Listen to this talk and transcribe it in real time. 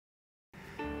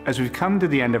As we've come to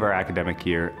the end of our academic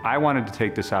year, I wanted to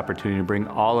take this opportunity to bring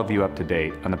all of you up to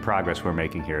date on the progress we're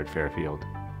making here at Fairfield.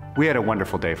 We had a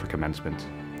wonderful day for commencement.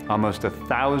 Almost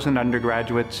 1,000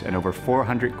 undergraduates and over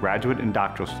 400 graduate and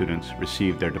doctoral students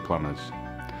received their diplomas.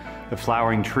 The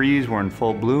flowering trees were in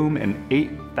full bloom and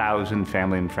 8,000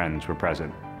 family and friends were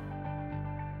present.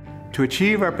 To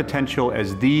achieve our potential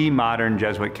as the modern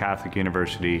Jesuit Catholic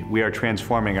university, we are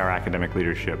transforming our academic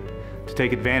leadership to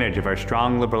take advantage of our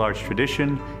strong liberal arts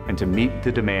tradition and to meet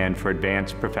the demand for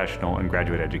advanced professional and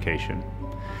graduate education.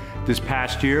 This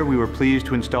past year, we were pleased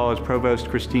to install as Provost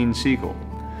Christine Siegel.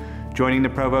 Joining the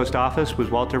Provost office was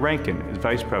Walter Rankin as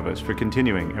Vice Provost for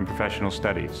Continuing and Professional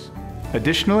Studies.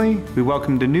 Additionally, we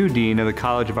welcomed a new Dean of the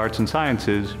College of Arts and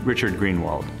Sciences, Richard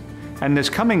Greenwald. And this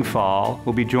coming fall,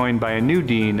 we'll be joined by a new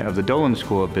Dean of the Dolan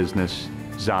School of Business,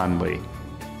 Zan Lee.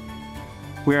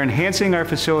 We are enhancing our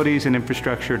facilities and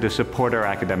infrastructure to support our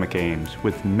academic aims,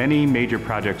 with many major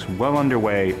projects well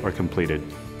underway or completed.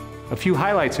 A few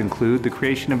highlights include the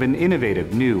creation of an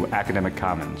innovative new academic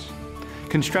commons.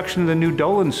 Construction of the new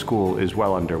Dolan School is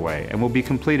well underway and will be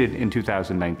completed in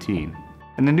 2019.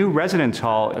 And the new residence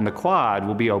hall and the quad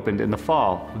will be opened in the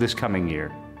fall of this coming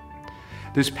year.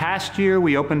 This past year,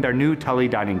 we opened our new Tully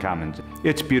Dining Commons.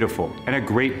 It's beautiful and a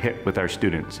great hit with our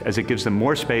students as it gives them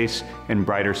more space and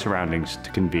brighter surroundings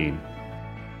to convene.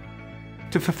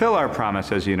 To fulfill our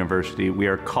promise as a university, we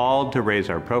are called to raise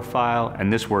our profile,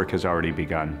 and this work has already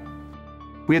begun.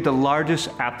 We had the largest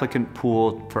applicant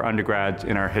pool for undergrads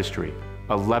in our history,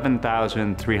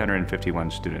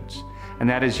 11,351 students, and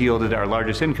that has yielded our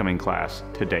largest incoming class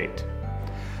to date.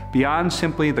 Beyond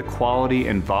simply the quality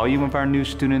and volume of our new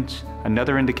students,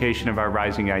 another indication of our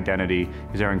rising identity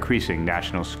is our increasing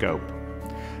national scope.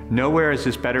 Nowhere is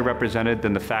this better represented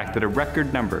than the fact that a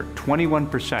record number,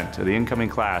 21% of the incoming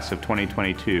class of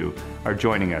 2022, are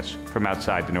joining us from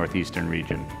outside the Northeastern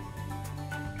region.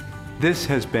 This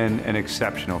has been an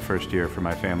exceptional first year for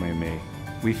my family and me.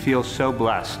 We feel so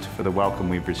blessed for the welcome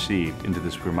we've received into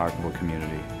this remarkable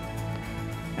community.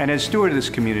 And as steward of this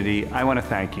community, I want to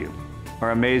thank you,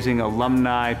 our amazing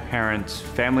alumni, parents,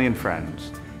 family, and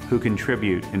friends who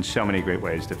contribute in so many great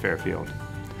ways to Fairfield.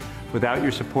 Without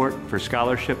your support for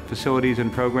scholarship, facilities,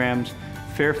 and programs,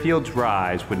 Fairfield's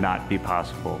rise would not be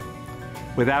possible.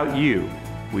 Without you,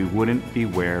 we wouldn't be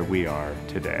where we are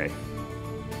today.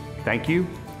 Thank you,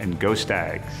 and go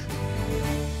Stags.